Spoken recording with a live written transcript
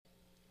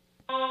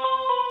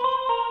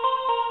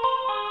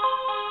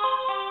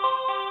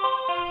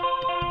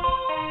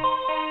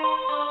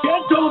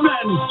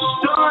and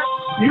start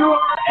your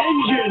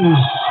engines.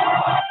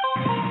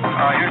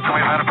 Houston,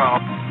 we've had a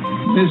problem.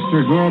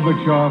 Mr.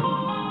 Gorbachev,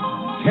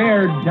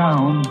 tear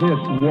down this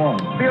wall.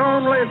 The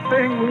only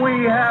thing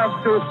we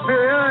have to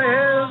fear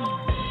is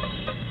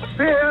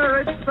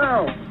fear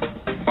itself.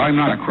 I'm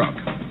not a crook.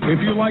 If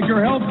you like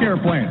your health care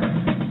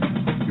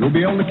plan, you'll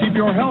be able to keep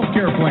your health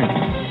care plan.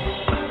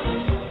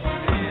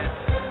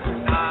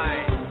 10, 9,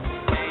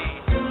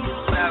 8,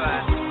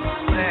 7,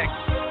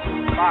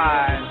 6,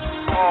 5,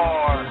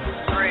 4,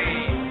 3,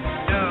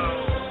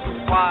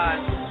 2,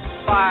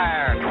 1,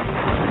 fire.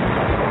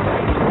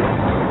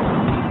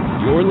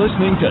 You're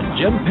listening to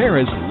Jim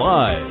Paris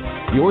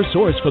Live, your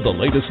source for the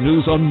latest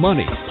news on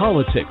money,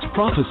 politics,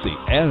 prophecy,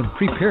 and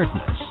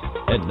preparedness.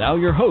 And now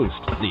your host,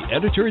 the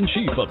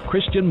editor-in-chief of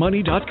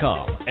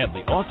ChristianMoney.com and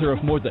the author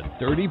of more than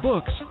 30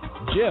 books,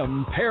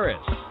 Jim Paris.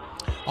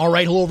 All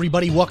right. Hello,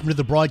 everybody. Welcome to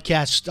the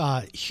broadcast.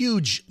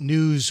 Huge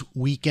news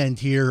weekend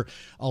here.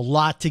 A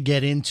lot to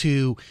get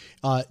into.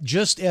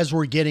 Just as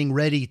we're getting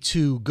ready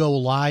to go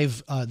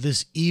live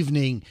this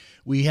evening,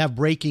 we have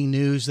breaking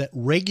news that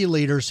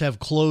regulators have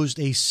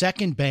closed a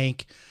second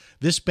bank.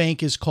 This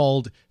bank is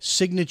called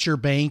Signature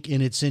Bank,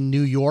 and it's in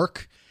New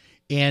York.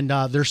 And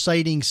they're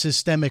citing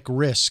systemic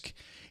risk.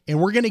 And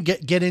we're going to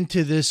get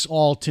into this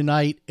all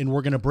tonight, and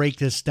we're going to break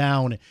this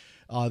down,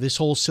 this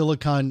whole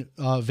Silicon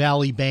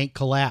Valley Bank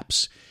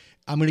collapse.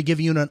 I'm going to give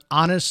you an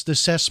honest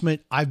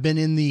assessment. I've been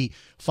in the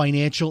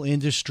financial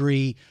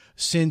industry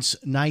since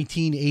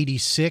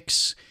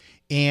 1986,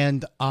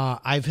 and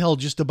I've held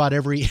just about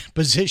every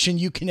position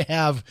you can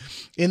have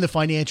in the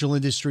financial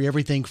industry,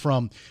 everything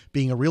from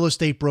being a real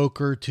estate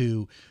broker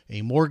to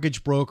a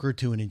mortgage broker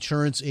to an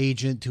insurance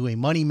agent to a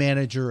money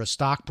manager, a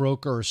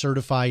stockbroker, or a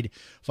certified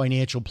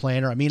financial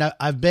planner. I mean,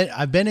 I've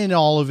been in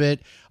all of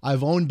it.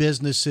 I've owned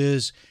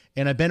businesses,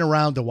 and I've been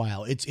around a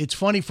while. It's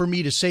funny for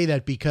me to say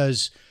that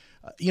because,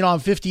 I'm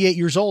 58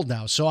 years old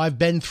now, so I've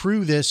been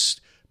through this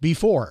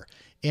before.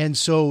 And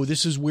so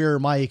this is where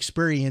my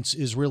experience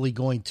is really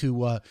going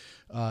to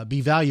be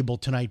valuable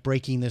tonight,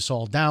 breaking this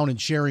all down and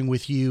sharing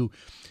with you,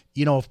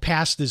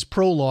 past this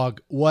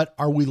prologue, what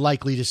are we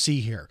likely to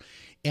see here?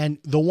 And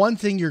the one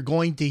thing you're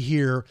going to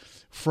hear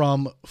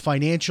from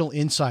financial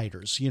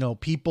insiders,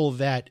 people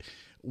that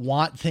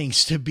want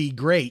things to be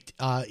great,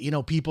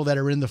 people that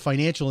are in the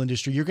financial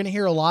industry, you're going to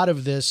hear a lot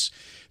of this.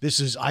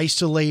 This is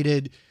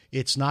isolated.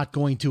 It's not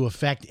going to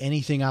affect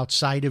anything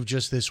outside of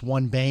just this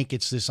one bank.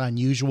 It's this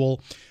unusual,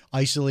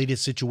 isolated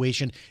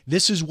situation.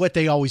 This is what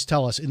they always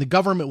tell us. And the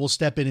government will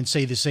step in and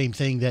say the same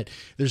thing, that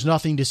there's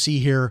nothing to see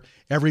here.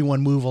 Everyone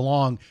move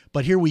along.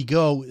 But here we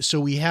go. So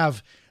we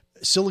have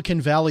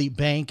Silicon Valley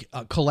Bank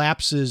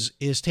collapses,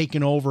 is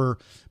taken over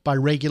by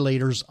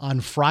regulators on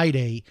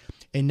Friday.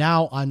 And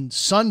now on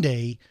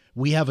Sunday,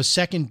 we have a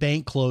second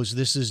bank close.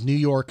 This is New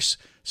York's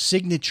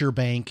Signature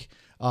Bank.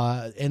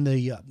 And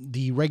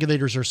the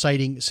regulators are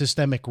citing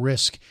systemic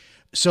risk.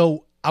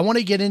 So I want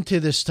to get into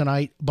this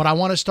tonight, but I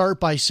want to start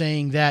by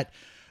saying that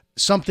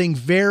something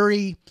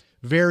very,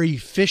 very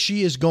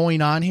fishy is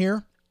going on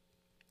here.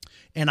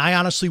 And I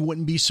honestly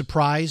wouldn't be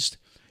surprised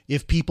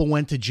if people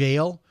went to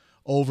jail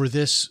over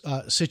this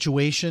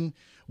situation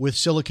with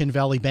Silicon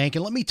Valley Bank.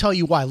 And let me tell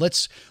you why.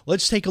 Let's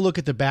take a look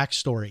at the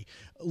backstory.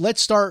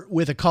 Let's start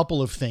with a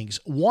couple of things.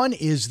 One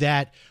is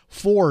that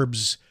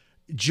Forbes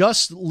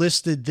just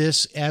listed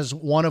this as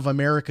one of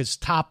America's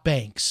top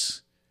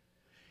banks.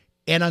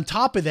 And on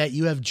top of that,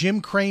 you have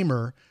Jim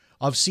Cramer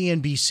of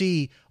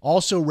CNBC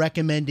also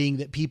recommending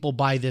that people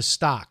buy this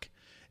stock.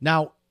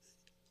 Now,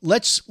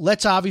 let's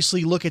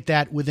obviously look at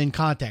that within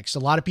context. A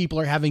lot of people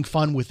are having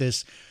fun with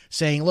this,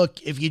 saying,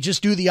 look, if you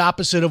just do the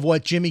opposite of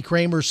what Jimmy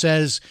Cramer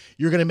says,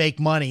 you're going to make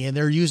money. And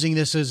they're using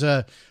this as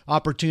an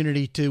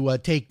opportunity to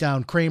take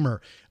down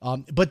Cramer.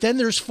 But then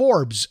there's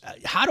Forbes.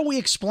 How do we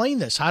explain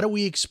this? How do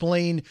we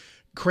explain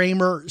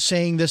Cramer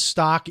saying this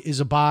stock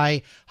is a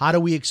buy? How do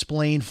we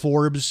explain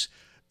Forbes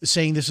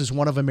saying this is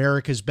one of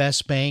America's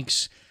best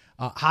banks?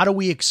 How do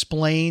we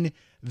explain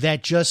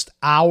that just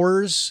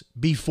hours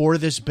before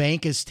this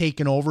bank is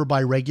taken over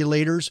by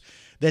regulators,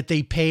 that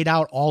they paid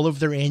out all of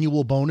their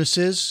annual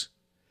bonuses?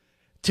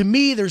 To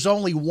me, there's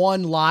only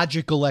one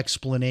logical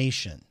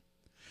explanation,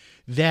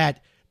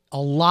 that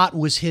a lot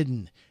was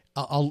hidden.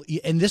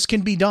 And this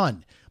can be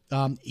done.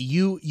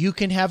 You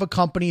can have a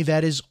company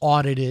that is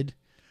audited,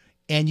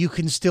 and you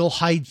can still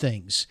hide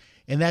things.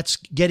 And that's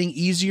getting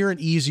easier and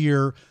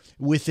easier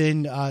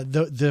within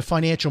the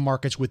financial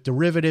markets with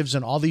derivatives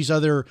and all these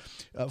other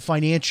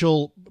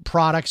financial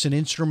products and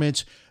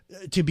instruments,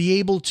 to be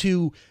able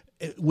to,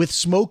 with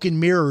smoke and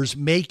mirrors,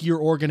 make your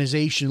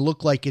organization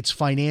look like it's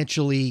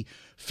financially,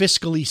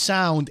 fiscally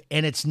sound,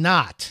 and it's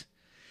not.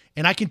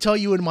 And I can tell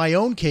you in my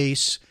own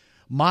case,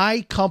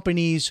 my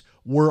companies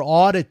were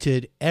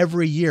audited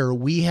every year.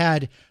 We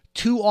had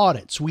 2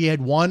 audits. We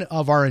had one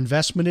of our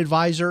investment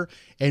advisor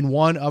and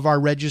one of our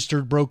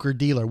registered broker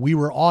dealer. We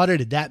were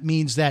audited. That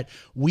means that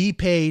we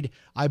paid,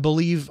 I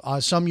believe,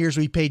 some years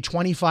we paid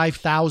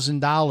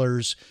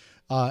 $25,000.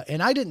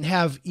 And I didn't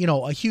have,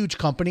 a huge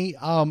company,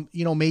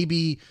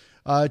 maybe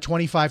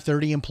 25,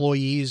 30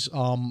 employees.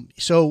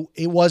 So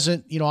it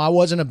wasn't, I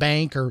wasn't a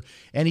bank or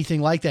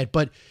anything like that.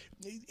 But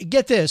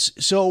get this.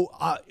 So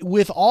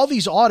with all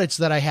these audits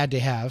that I had to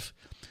have,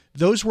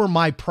 those were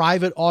my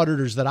private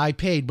auditors that I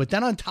paid. But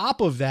then on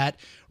top of that,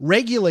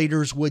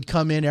 regulators would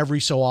come in every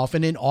so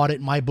often and audit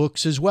my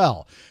books as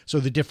well. So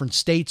the different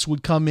states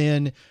would come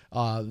in,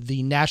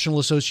 the National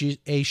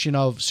Association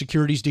of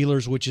Securities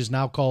Dealers, which is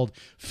now called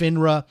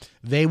FINRA,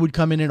 they would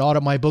come in and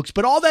audit my books.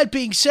 But all that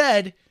being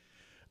said,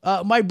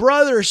 my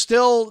brother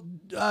still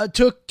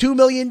took $2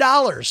 million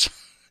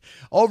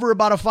over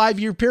about a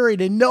 5-year period,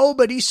 and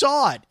nobody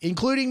saw it,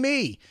 including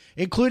me,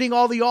 including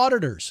all the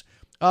auditors.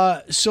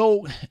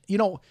 So,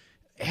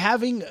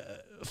 having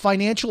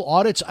financial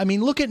audits,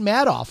 look at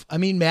Madoff.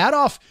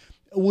 Madoff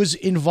was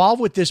involved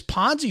with this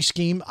Ponzi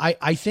scheme.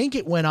 I think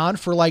it went on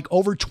for like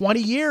over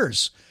 20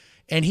 years,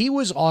 and he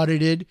was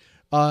audited.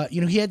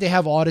 He had to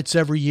have audits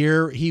every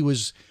year. He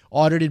was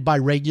audited by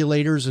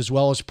regulators as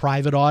well as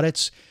private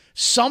audits.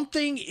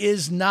 Something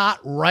is not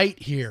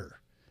right here.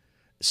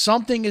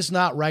 Something is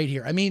not right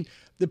here.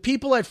 The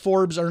people at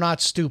Forbes are not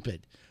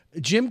stupid.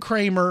 Jim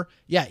Cramer,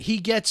 he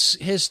gets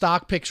his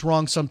stock picks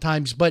wrong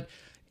sometimes, but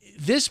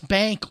this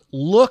bank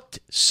looked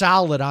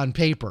solid on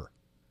paper,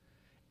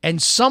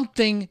 and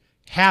something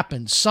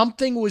happened.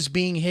 Something was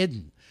being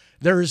hidden.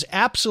 There is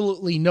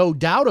absolutely no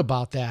doubt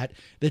about that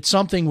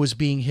something was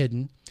being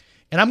hidden.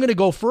 And I'm going to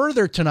go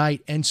further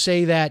tonight and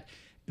say that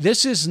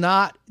this is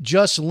not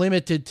just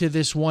limited to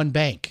this one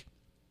bank.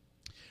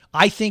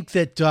 I think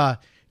that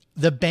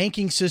the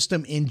banking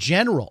system in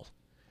general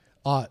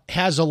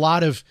has a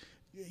lot of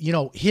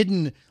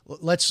hidden,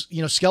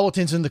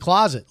 skeletons in the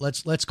closet.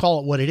 Let's call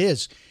it what it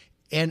is.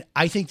 And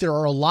I think there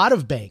are a lot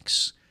of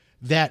banks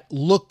that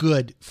look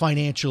good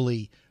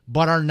financially,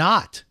 but are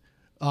not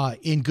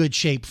in good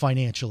shape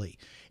financially.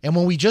 And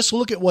when we just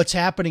look at what's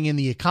happening in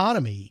the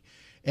economy,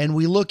 and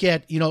we look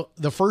at,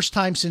 the first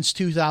time since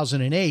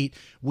 2008,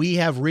 we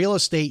have real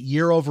estate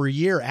year over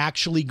year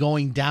actually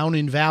going down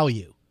in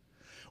value.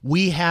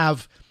 We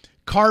have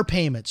car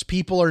payments.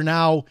 People are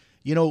now,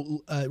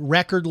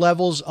 record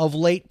levels of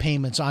late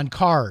payments on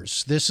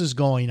cars. This is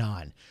going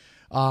on.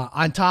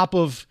 On top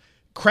of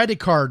credit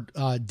card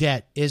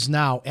debt is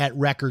now at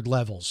record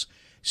levels.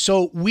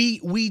 So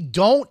we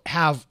don't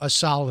have a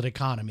solid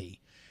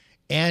economy.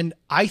 And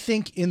I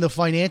think in the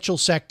financial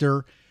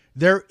sector,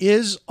 there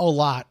is a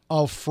lot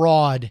of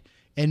fraud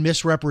and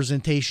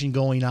misrepresentation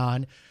going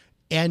on.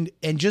 And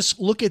just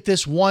look at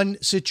this one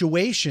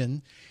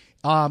situation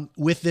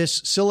with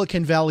this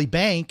Silicon Valley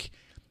Bank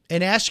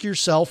and ask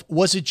yourself,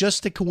 was it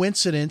just a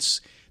coincidence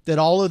that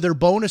all of their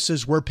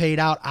bonuses were paid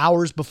out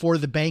hours before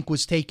the bank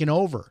was taken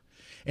over?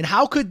 And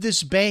how could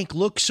this bank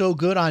look so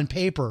good on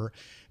paper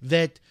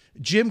that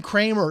Jim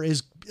Cramer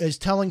is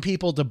telling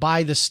people to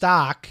buy the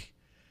stock,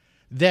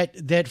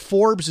 that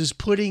Forbes is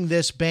putting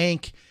this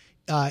bank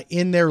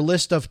in their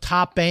list of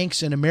top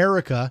banks in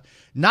America,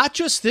 not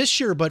just this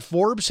year, but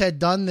Forbes had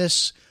done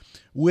this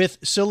with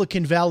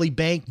Silicon Valley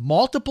Bank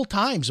multiple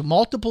times,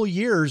 multiple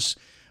years.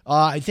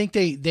 I think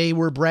they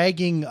were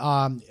bragging.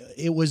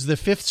 It was the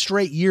 5th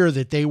straight year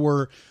that they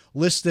were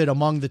listed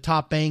among the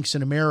top banks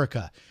in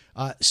America.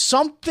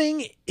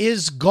 Something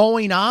is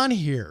going on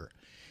here.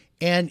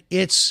 And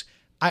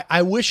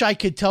I wish I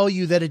could tell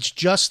you that it's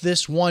just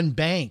this one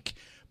bank,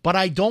 but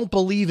I don't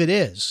believe it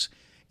is.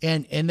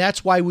 And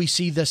that's why we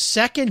see the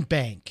second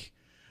bank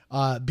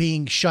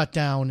being shut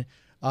down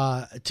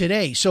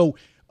today. So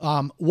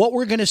what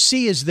we're going to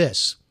see is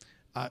this.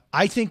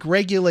 I think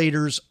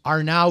regulators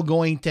are now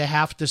going to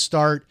have to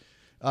start,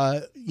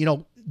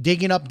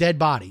 digging up dead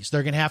bodies.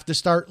 They're going to have to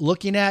start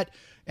looking at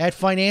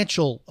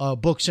financial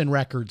books and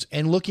records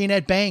and looking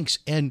at banks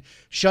and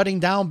shutting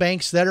down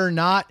banks that are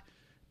not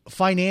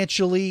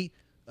financially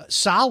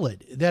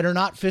solid, that are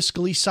not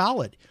fiscally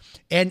solid.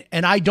 And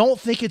I don't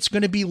think it's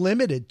going to be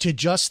limited to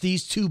just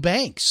these two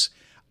banks.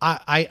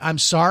 I'm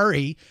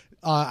sorry.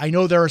 I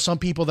know there are some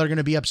people that are going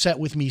to be upset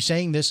with me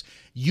saying this.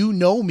 You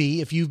know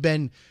me, if you've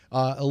been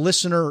a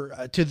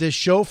listener to this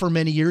show for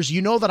many years,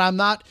 you know that I'm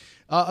not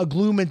a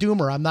gloom and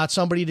doomer. I'm not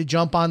somebody to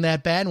jump on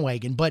that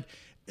bandwagon, but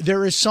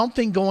there is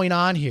something going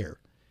on here.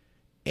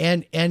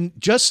 And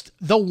just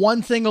the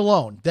one thing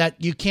alone that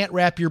you can't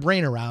wrap your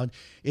brain around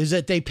is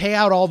that they pay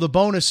out all the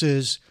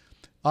bonuses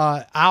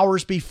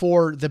hours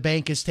before the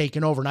bank is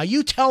taken over. Now,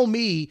 you tell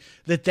me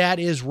that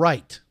is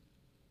right,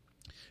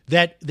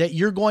 that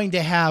you're going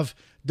to have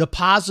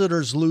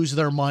depositors lose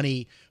their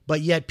money,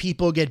 but yet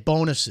people get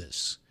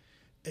bonuses.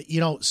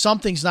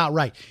 Something's not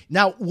right.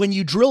 Now, when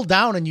you drill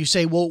down and you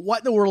say, well, what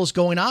in the world is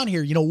going on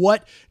here?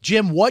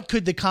 Jim, what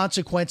could the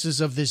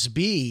consequences of this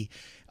be?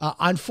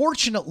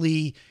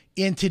 Unfortunately,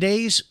 in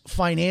today's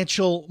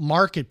financial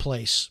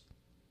marketplace,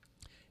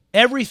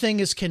 everything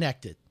is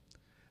connected.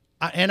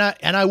 And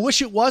I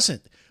wish it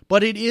wasn't,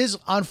 but it is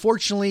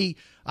unfortunately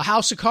a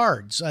house of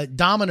cards, a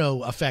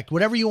domino effect,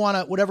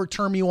 whatever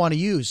term you want to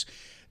use.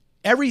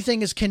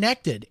 Everything is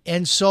connected.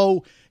 And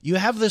so you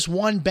have this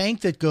one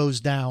bank that goes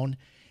down.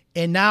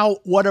 And now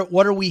what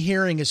are we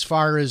hearing as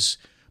far as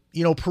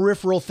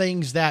peripheral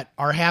things that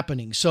are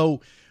happening.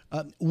 So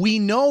we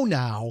know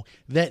now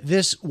that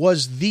this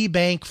was the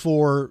bank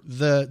for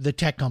the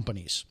tech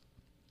companies.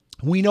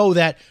 We know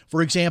that,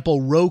 for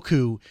example,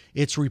 Roku,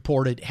 it's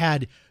reported,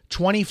 had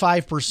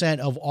 25%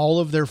 of all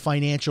of their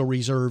financial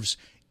reserves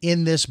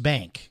in this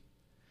bank.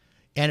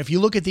 And if you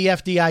look at the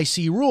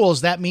FDIC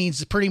rules, that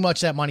means pretty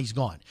much that money's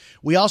gone.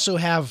 We also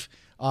have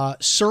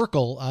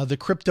Circle, the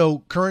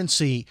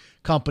cryptocurrency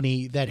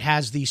company that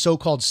has the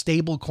so-called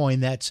stable coin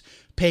that's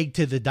pegged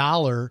to the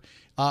dollar.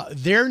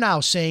 They're now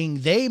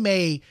saying they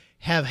may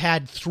have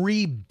had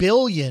 $3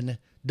 billion,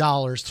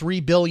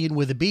 $3 billion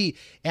with a B,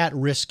 at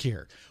risk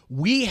here.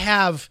 We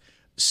have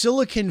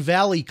Silicon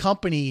Valley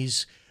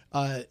companies.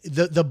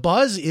 The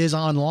buzz is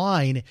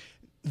online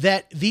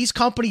that these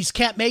companies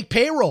can't make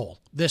payroll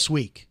this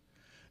week,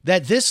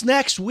 that this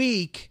next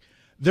week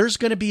there's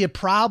going to be a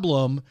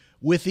problem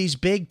with these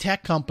big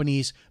tech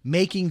companies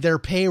making their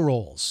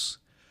payrolls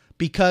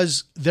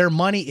because their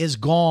money is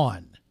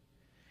gone.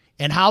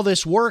 And how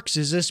this works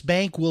is this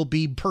bank will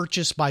be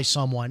purchased by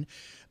someone.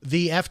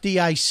 The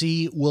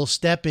FDIC will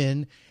step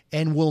in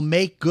and will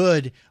make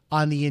good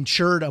on the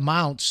insured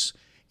amounts,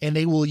 and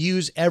they will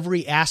use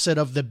every asset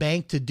of the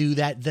bank to do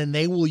that. Then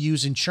they will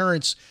use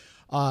insurance,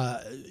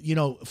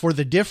 for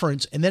the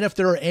difference. And then if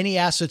there are any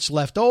assets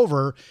left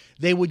over,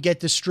 they would get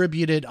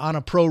distributed on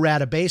a pro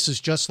rata basis,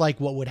 just like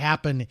what would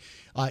happen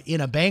in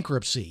a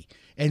bankruptcy.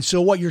 And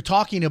so what you're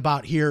talking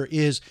about here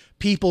is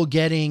people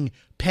getting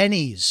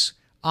pennies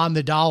on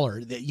the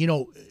dollar.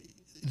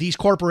 These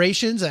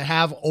corporations that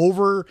have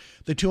over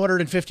the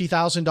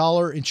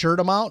 $250,000 insured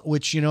amount,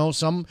 which,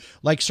 some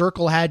like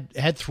Circle had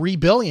 $3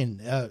 billion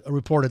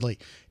reportedly,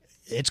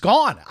 it's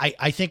gone.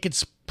 I think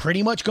it's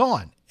pretty much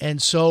gone.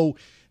 And so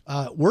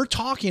we're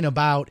talking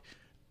about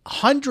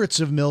hundreds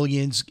of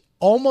millions,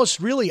 almost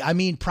really,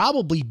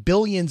 probably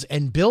billions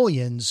and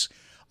billions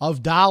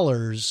of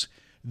dollars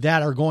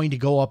that are going to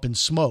go up in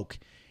smoke.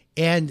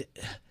 And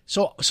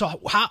so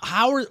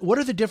what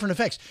are the different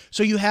effects?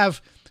 So you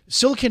have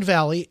Silicon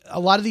Valley. A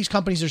lot of these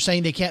companies are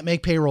saying they can't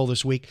make payroll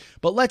this week,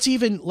 but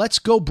let's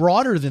go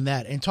broader than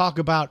that and talk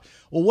about,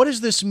 well, what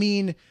does this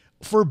mean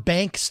for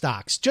bank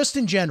stocks just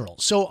in general?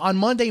 So on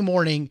Monday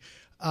morning,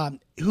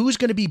 who's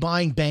going to be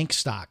buying bank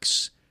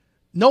stocks?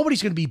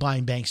 Nobody's going to be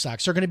buying bank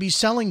stocks. They're going to be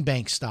selling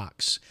bank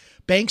stocks.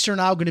 Banks are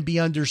now going to be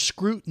under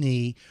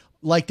scrutiny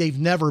like they've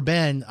never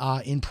been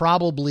in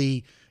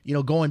probably,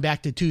 going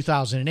back to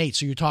 2008.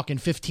 So you're talking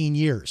 15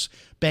 years.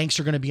 Banks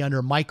are going to be under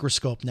a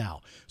microscope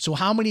now. So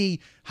how many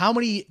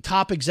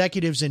top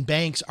executives in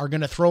banks are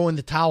going to throw in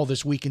the towel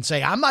this week and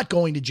say, I'm not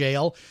going to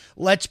jail.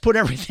 Let's put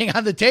everything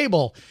on the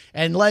table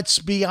and let's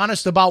be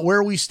honest about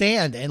where we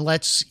stand and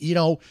let's,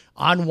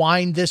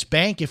 unwind this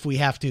bank if we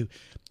have to.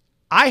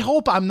 I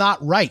hope I'm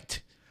not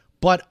right,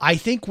 but I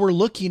think we're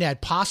looking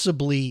at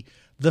possibly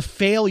the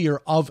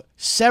failure of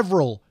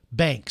several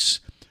banks.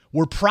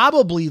 We're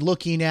probably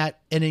looking at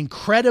an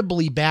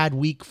incredibly bad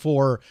week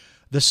for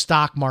the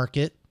stock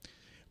market.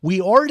 We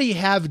already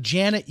have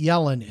Janet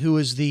Yellen, who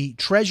is the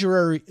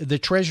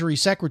Treasury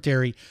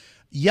Secretary.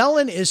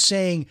 Yellen is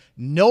saying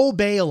no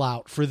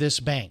bailout for this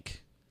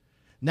bank.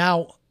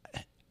 Now,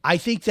 I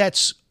think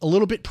that's a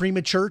little bit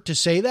premature to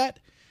say that.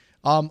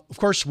 Of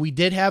course, we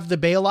did have the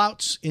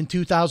bailouts in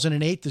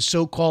 2008, the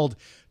so-called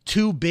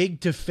too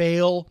big to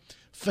fail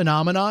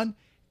phenomenon.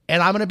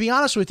 And I'm going to be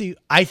honest with you,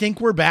 I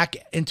think we're back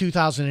in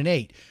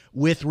 2008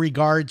 with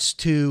regards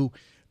to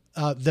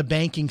the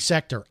banking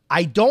sector.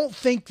 I don't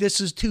think this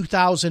is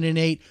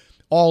 2008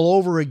 all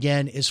over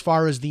again as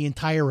far as the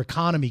entire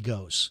economy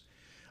goes.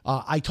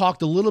 I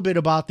talked a little bit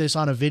about this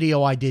on a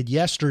video I did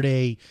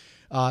yesterday.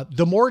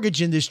 The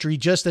mortgage industry,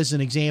 just as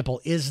an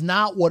example, is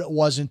not what it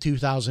was in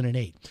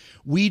 2008.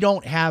 We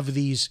don't have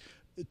these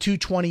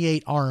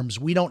 228 arms.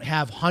 We don't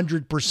have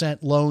 100%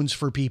 loans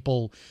for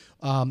people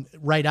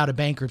right out of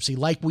bankruptcy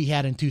like we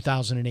had in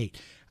 2008.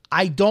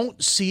 I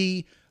don't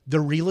see the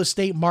real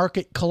estate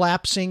market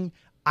collapsing.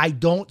 I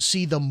don't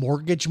see the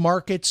mortgage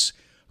markets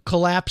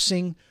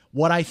collapsing.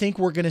 What I think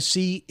we're going to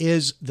see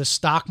is the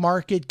stock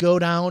market go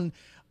down.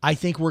 I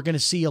think we're going to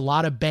see a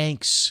lot of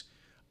banks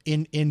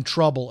in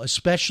trouble,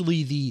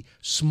 especially the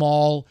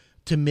small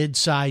to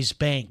mid-sized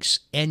banks.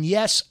 And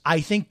yes,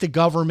 I think the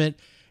government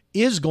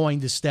is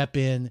going to step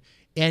in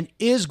and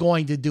is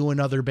going to do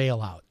another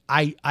bailout.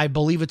 I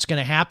believe it's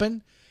going to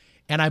happen,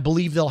 and I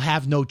believe they'll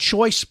have no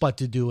choice but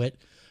to do it,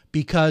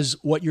 because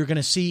what you're going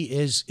to see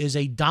is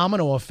a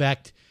domino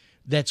effect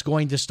that's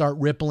going to start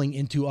rippling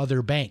into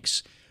other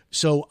banks.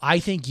 So I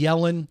think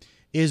Yellen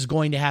is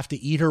going to have to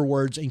eat her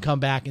words and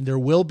come back, and there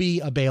will be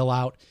a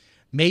bailout,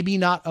 maybe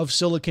not of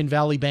Silicon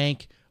Valley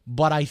Bank,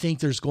 but I think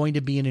there's going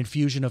to be an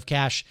infusion of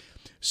cash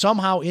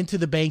somehow into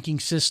the banking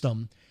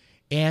system.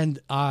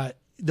 And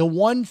the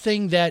one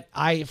thing that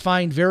I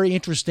find very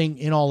interesting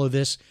in all of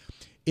this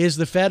is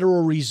the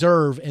Federal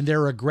Reserve and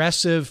their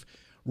aggressive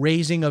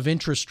raising of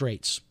interest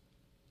rates.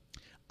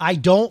 I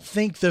don't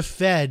think the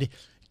Fed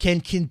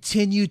can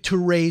continue to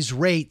raise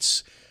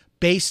rates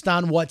based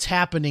on what's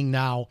happening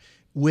now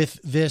with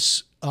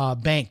this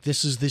bank.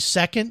 This is the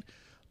second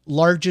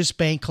largest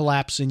bank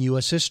collapse in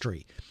U.S.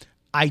 history.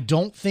 I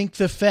don't think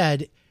the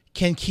Fed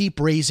can keep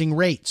raising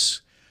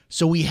rates.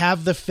 So we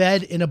have the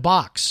Fed in a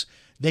box.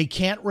 They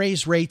can't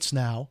raise rates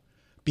now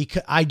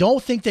because I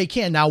don't think they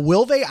can. Now,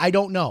 will they? I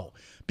don't know,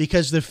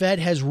 because the Fed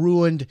has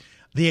ruined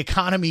the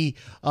economy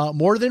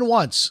more than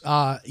once.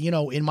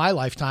 In my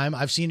lifetime,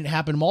 I've seen it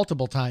happen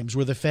multiple times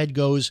where the Fed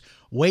goes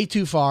way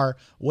too far,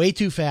 way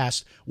too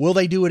fast. Will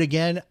they do it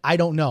again? I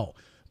don't know.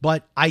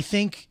 But I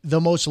think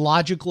the most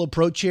logical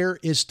approach here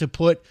is to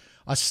put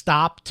a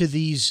stop to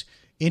these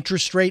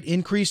interest rate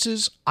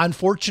increases.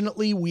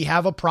 Unfortunately, we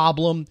have a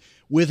problem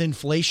with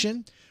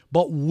inflation,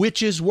 but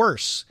which is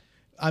worse?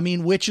 I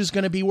mean, which is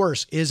going to be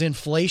worse? Is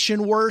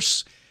inflation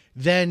worse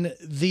than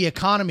the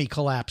economy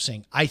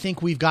collapsing? I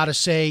think we've got to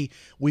say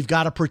we've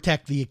got to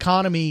protect the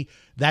economy.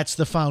 That's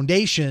the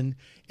foundation.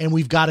 And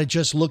we've got to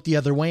just look the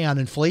other way on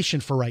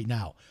inflation for right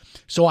now.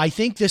 So I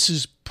think this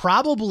is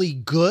probably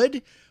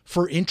good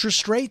for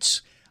interest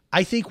rates.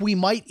 I think we're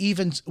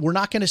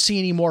not going to see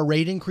any more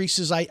rate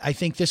increases. I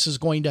think this is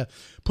going to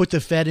put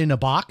the Fed in a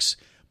box,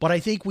 but I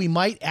think we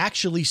might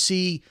actually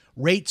see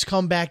rates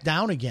come back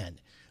down again.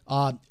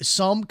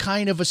 Some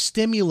kind of a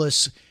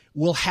stimulus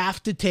will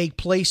have to take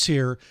place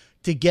here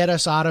to get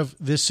us out of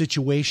this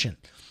situation.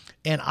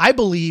 And I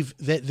believe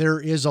that there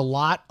is a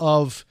lot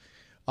of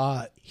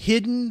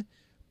hidden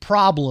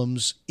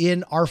problems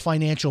in our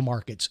financial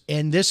markets.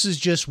 And this is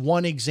just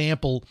one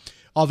example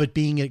of it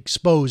being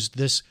exposed,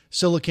 this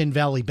Silicon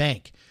Valley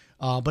Bank.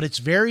 But it's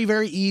very,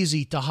 very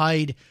easy to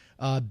hide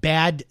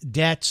bad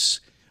debts,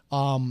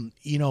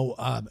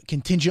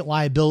 contingent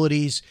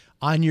liabilities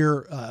on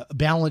your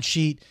balance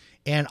sheet.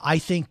 And I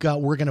think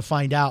we're going to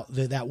find out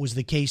that that was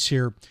the case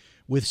here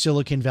with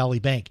Silicon Valley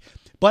Bank.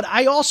 But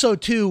I also,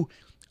 too,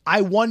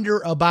 I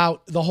wonder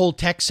about the whole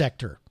tech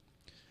sector.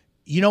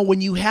 When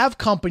you have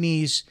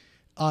companies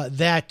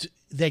that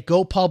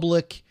go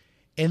public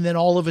and then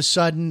all of a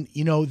sudden,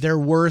 they're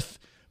worth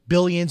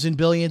billions and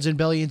billions and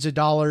billions of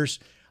dollars.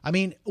 I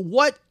mean,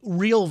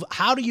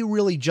 how do you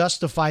really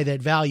justify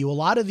that value? A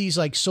lot of these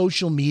like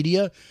social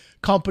media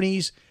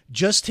companies,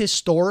 just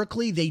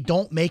historically, they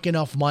don't make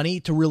enough money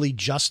to really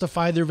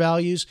justify their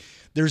values.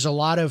 There's a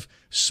lot of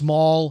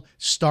small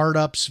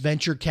startups,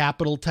 venture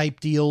capital type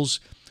deals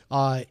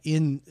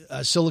in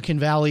Silicon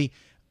Valley.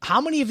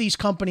 How many of these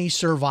companies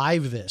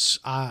survive this?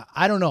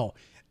 I don't know.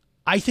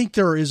 I think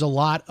there is a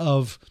lot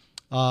of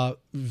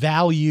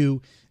value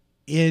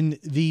in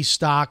these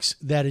stocks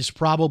that is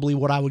probably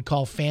what I would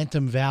call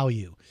phantom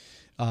value.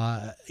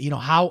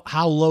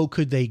 How low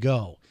could they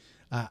go?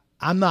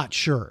 I'm not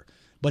sure.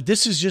 But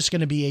this is just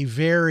going to be a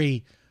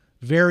very,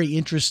 very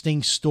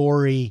interesting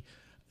story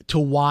to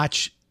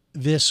watch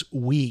this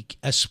week,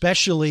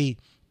 especially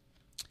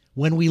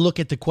when we look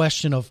at the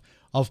question of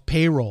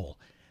payroll.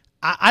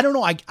 I don't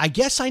know. I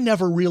guess I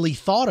never really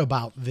thought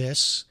about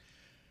this.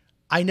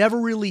 I never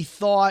really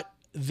thought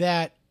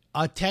that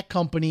a tech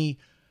company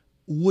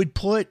would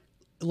put,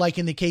 like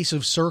in the case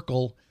of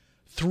Circle,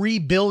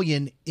 $3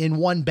 billion in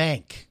one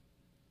bank.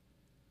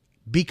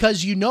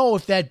 Because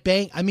if that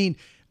bank,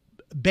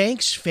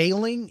 banks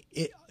failing,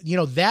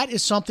 that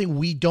is something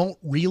we don't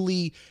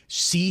really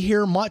see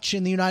here much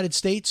in the United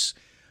States.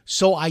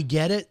 So I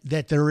get it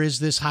that there is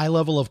this high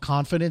level of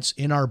confidence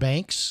in our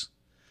banks.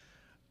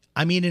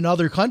 In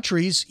other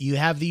countries, you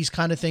have these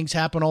kind of things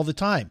happen all the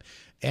time.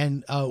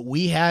 And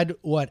we had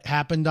what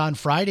happened on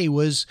Friday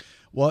was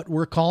what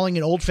we're calling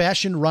an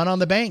old-fashioned run on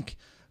the bank.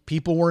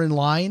 People were in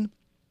line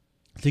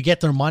to get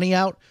their money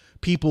out.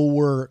 People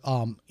were,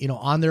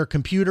 on their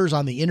computers,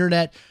 on the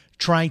internet,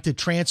 trying to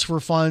transfer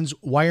funds,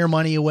 wire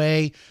money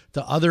away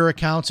to other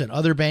accounts and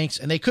other banks,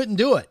 and they couldn't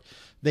do it.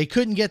 They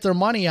couldn't get their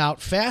money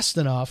out fast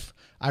enough.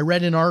 I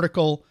read an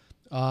article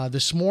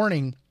this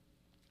morning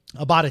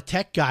about a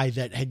tech guy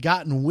that had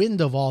gotten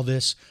wind of all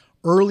this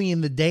early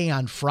in the day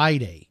on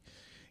Friday.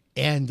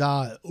 And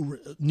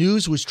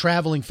news was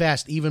traveling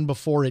fast even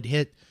before it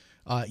hit,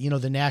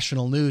 the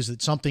national news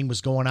that something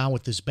was going on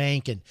with this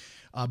bank. And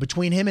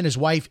between him and his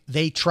wife,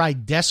 they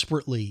tried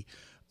desperately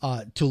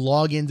to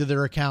log into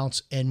their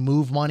accounts and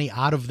move money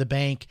out of the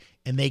bank,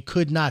 and they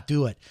could not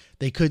do it.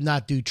 They could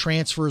not do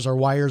transfers or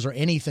wires or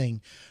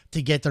anything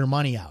to get their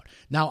money out.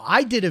 Now,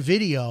 I did a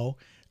video,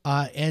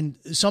 and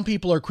some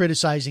people are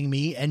criticizing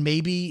me, and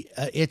maybe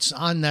it's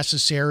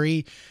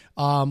unnecessary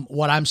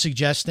what I'm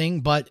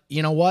suggesting, but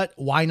you know what?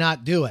 Why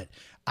not do it?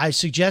 I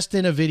suggest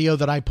in a video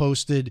that I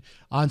posted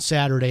on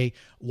Saturday,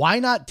 why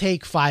not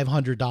take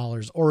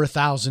 $500 or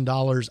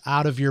 $1,000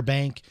 out of your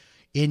bank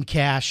in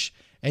cash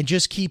and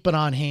just keep it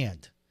on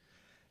hand?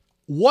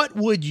 What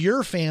would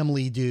your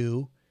family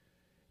do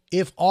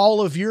if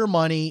all of your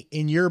money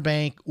in your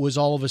bank was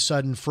all of a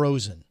sudden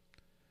frozen?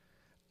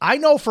 I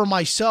know for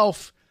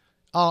myself,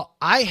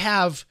 I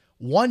have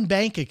one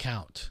bank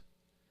account,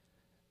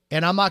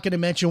 and I'm not going to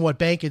mention what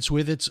bank it's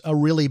with. It's a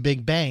really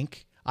big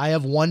bank. I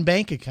have one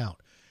bank account,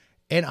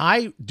 and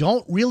I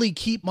don't really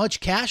keep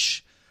much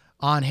cash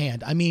on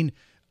hand.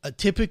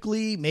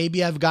 Typically,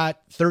 maybe I've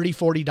got $30,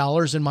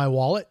 $40 in my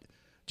wallet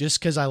just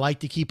because I like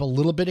to keep a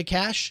little bit of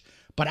cash,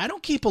 but I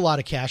don't keep a lot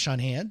of cash on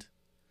hand.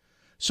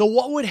 So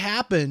what would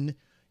happen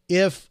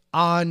if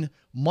on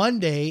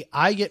Monday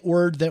I get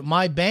word that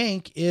my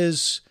bank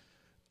is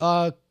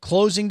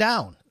closing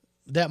down,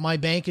 that my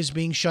bank is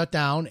being shut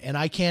down and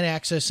I can't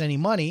access any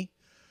money?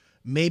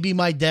 Maybe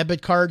my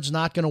debit card's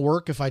not going to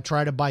work if I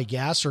try to buy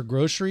gas or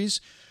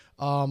groceries.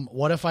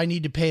 What if I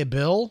need to pay a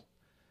bill?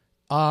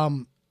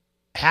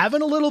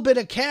 Having a little bit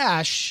of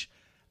cash,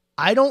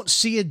 I don't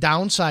see a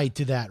downside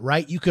to that,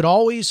 right? You could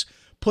always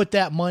put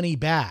that money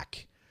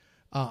back.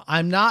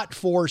 I'm not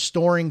for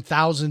storing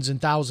thousands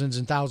and thousands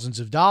and thousands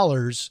of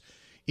dollars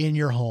in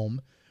your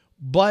home,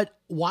 but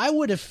why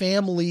would a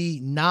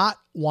family not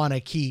want to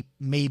keep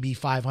maybe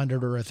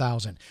 500 or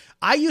 1,000?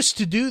 I used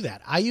to do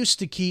that. I used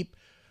to keep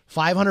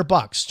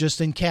 $500 just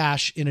in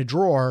cash in a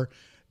drawer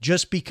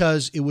just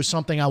because it was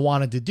something I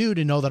wanted to do,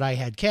 to know that I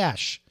had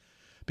cash,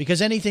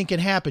 because anything can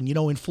happen. You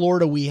know, in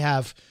Florida, we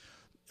have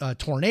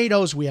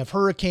tornadoes, we have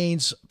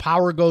hurricanes,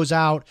 power goes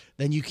out,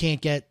 then you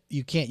can't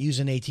use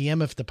an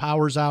ATM if the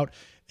power's out,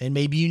 and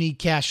maybe you need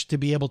cash to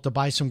be able to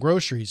buy some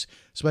groceries,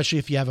 especially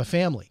if you have a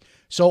family.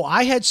 So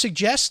I had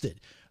suggested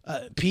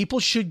people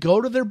should go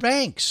to their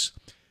banks,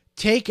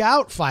 take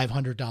out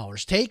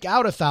 $500, take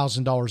out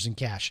 $1,000 in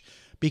cash,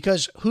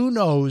 because who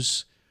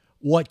knows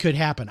what could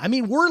happen. I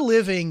mean, we're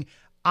living,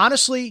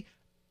 honestly,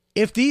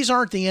 if these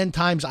aren't the end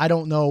times, I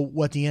don't know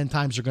what the end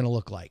times are going to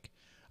look like.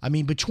 I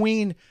mean,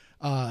 between,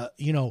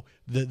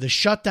 the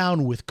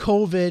shutdown with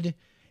COVID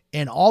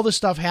and all the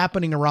stuff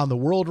happening around the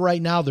world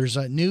right now, there's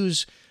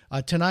news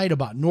tonight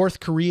about North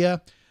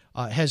Korea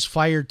has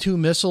fired 2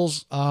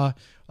 missiles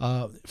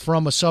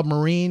from a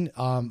submarine.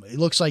 It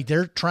looks like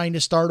they're trying to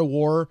start a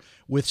war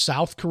with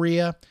South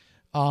Korea.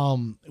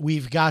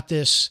 We've got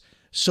this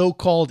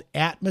so-called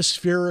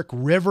atmospheric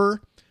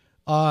river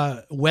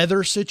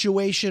weather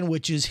situation,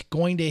 which is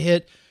going to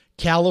hit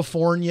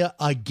California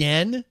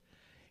again.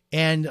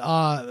 And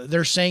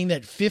they're saying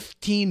that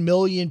 15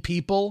 million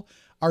people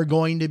are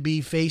going to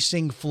be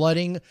facing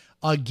flooding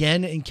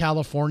again in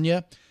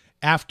California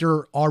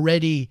after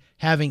already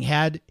having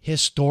had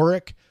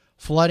historic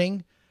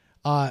flooding.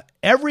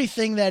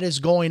 Everything that is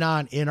going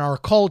on in our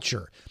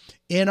culture,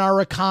 in our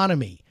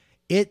economy,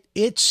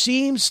 it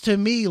seems to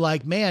me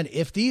like, man,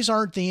 if these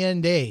aren't the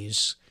end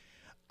days,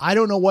 I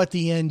don't know what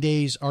the end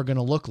days are going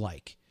to look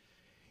like.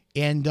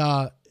 And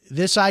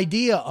this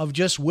idea of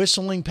just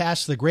whistling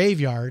past the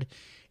graveyard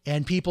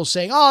and people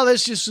saying, oh,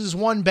 this just is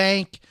one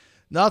bank,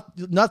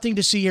 nothing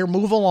to see here,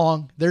 move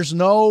along, there's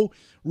no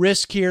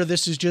risk here,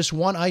 this is just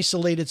one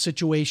isolated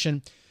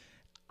situation.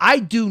 I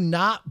do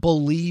not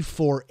believe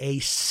for a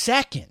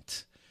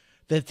second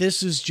that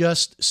this is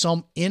just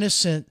some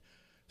innocent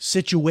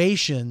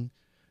situation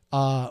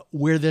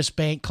where this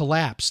bank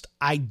collapsed.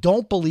 I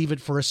don't believe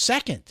it for a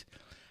second.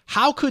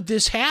 How could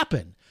this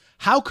happen?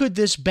 How could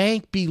this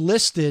bank be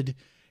listed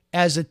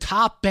as a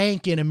top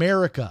bank in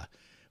America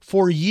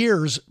for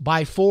years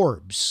by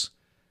Forbes?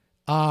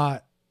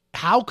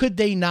 How could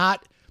they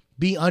not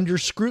be under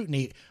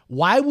scrutiny?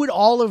 Why would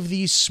all of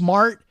these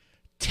smart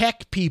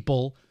tech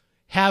people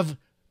have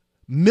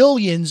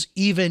millions,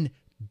 even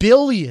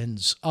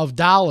billions of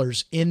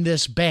dollars in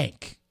this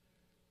bank?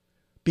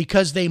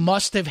 Because they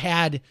must have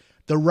had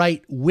the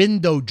right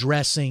window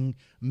dressing,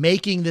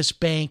 making this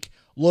bank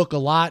look a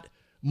lot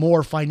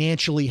more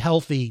financially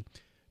healthy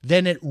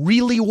than it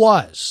really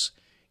was.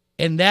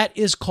 And that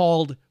is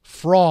called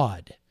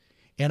fraud.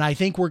 And I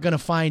think we're going to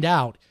find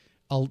out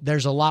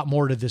there's a lot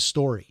more to this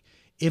story.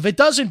 If it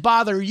doesn't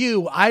bother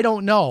you, I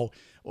don't know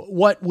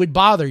what would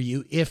bother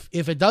you. If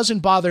it doesn't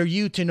bother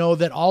you to know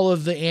that all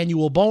of the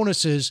annual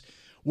bonuses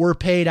were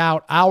paid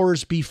out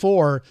hours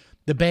before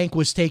the bank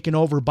was taken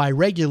over by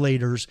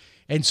regulators,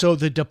 and so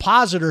the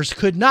depositors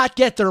could not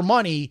get their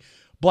money,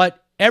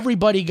 but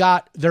everybody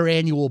got their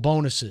annual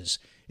bonuses.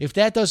 If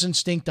that doesn't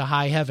stink to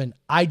high heaven,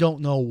 I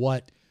don't know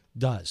what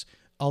does.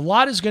 A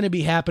lot is going to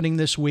be happening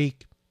this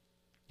week.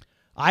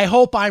 I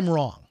hope I'm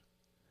wrong.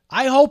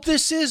 I hope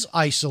this is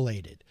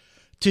isolated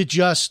to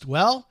just,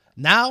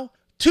 now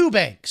 2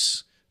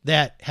 banks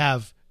that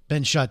have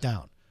been shut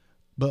down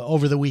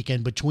over the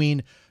weekend,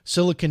 between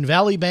Silicon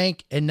Valley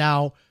Bank and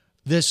now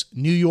this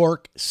New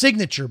York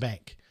Signature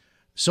Bank.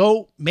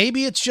 So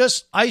maybe it's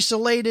just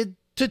isolated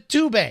to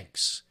 2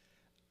 banks.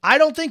 I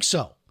don't think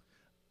so.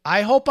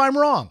 I hope I'm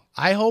wrong.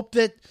 I hope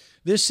that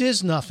this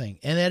is nothing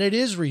and that it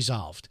is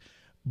resolved.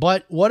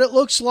 But what it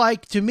looks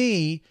like to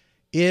me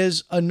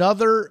is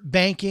another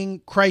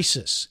banking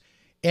crisis.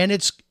 And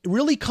it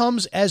really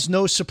comes as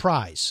no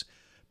surprise,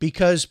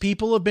 because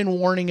people have been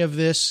warning of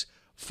this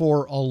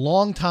for a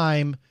long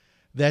time,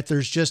 that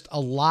there's just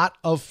a lot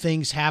of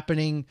things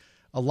happening,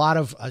 a lot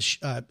of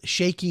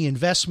shaky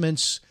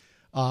investments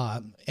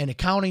and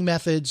accounting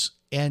methods,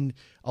 and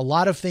a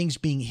lot of things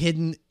being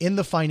hidden in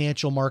the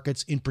financial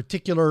markets, in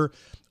particular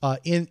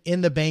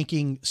in the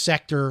banking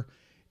sector.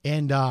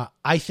 And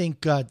I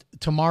think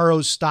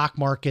tomorrow's stock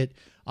market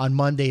on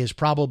Monday is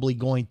probably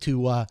going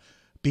to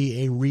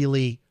be a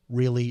really,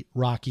 really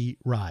rocky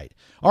ride.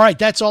 All right,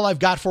 that's all I've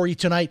got for you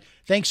tonight.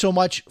 Thanks so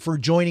much for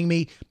joining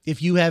me.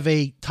 If you have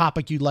a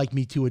topic you'd like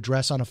me to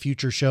address on a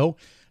future show,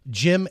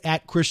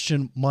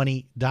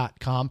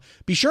 jim@christianmoney.com.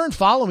 Be sure and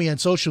follow me on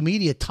social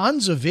media.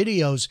 Tons of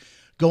videos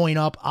going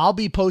up. I'll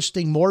be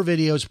posting more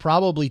videos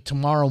probably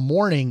tomorrow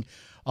morning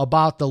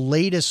about the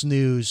latest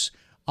news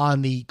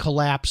on the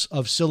collapse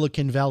of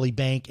Silicon Valley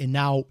Bank and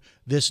now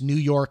this New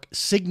York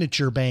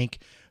Signature Bank.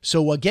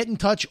 So get in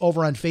touch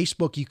over on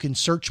Facebook. You can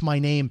search my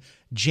name,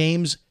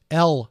 James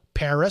L.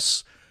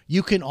 Paris.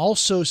 You can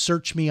also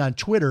search me on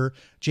Twitter,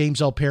 James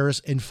L.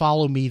 Paris, and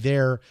follow me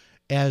there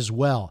as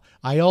well.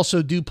 I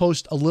also do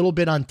post a little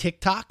bit on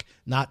TikTok,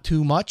 not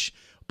too much,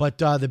 but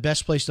the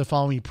best place to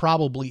follow me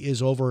probably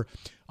is over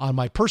on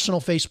my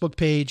personal Facebook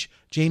page,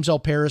 James L.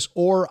 Paris,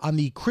 or on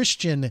the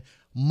Christian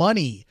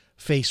Money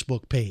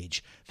Facebook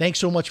page. Thanks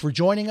so much for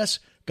joining us.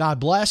 God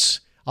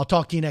bless. I'll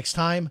talk to you next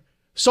time.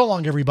 So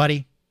long,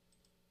 everybody.